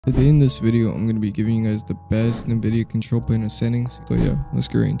Today in this video, I'm going to be giving you guys the best NVIDIA Control Panel settings. So yeah, let's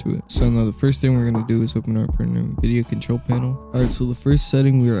get right into it. So now the first thing we're going to do is open up our NVIDIA Control Panel. Alright, so the first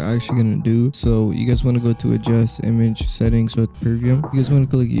setting we are actually going to do, so you guys want to go to adjust image settings with preview. You guys want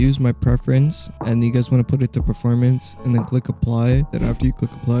to click use my preference, and you guys want to put it to performance, and then click apply. Then after you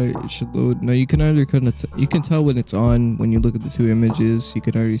click apply, it should load. Now you can either you can tell when it's on when you look at the two images. You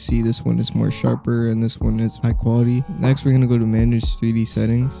can already see this one is more sharper and this one is high quality. Next, we're going to go to manage 3D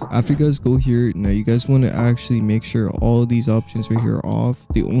settings. After you guys go here, now you guys want to actually make sure all of these options right here are off.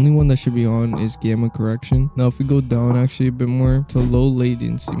 The only one that should be on is gamma correction. Now if we go down actually a bit more to low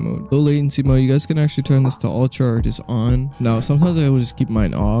latency mode. Low latency mode, you guys can actually turn this to ultra or just on. Now sometimes I will just keep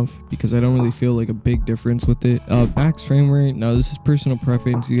mine off because I don't really feel like a big difference with it. Max frame rate, now this is personal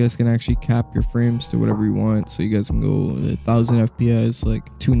preference. You guys can actually cap your frames to whatever you want, so you guys can go 1000 fps, like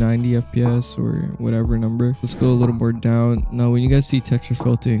 290 fps or whatever number. Let's go a little more down. Now when you guys see texture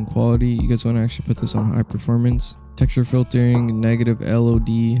filter and quality, you guys want to actually put this on high performance. Texture filtering, negative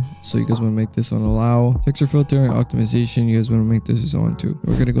LOD, so you guys want to make this on allow. Texture filtering optimization, you guys want to make this is on too.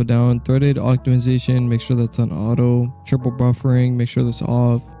 We're gonna go down. Threaded optimization, make sure that's on auto. Triple buffering, make sure that's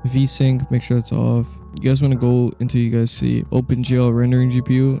off. VSync, make sure it's off. You guys want to go until you guys see OpenGL rendering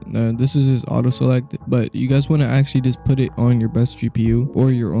GPU. Now this is just auto select, but you guys want to actually just put it on your best GPU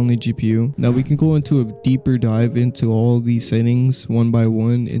or your only GPU. Now we can go into a deeper dive into all these settings one by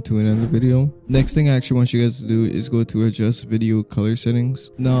one into another video. Next thing I actually want you guys to do is go to adjust video color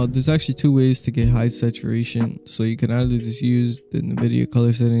settings. Now there's actually two ways to get high saturation. So you can either just use the NVIDIA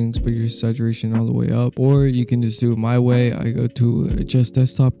color settings, put your saturation all the way up, or you can just do it my way. I go to adjust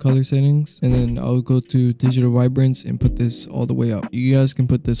desktop color settings, and then I'll go to digital vibrance and put this all the way up. You guys can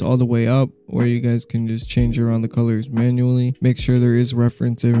put this all the way up, or you guys can just change around the colors manually. Make sure there is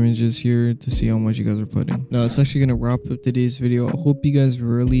reference images here to see how much you guys are putting. Now it's actually gonna wrap up today's video. I hope you guys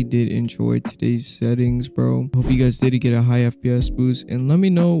really did enjoy today's settings, bro. Hope you guys did get a high FPS boost, and let me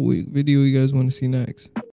know what video you guys want to see next.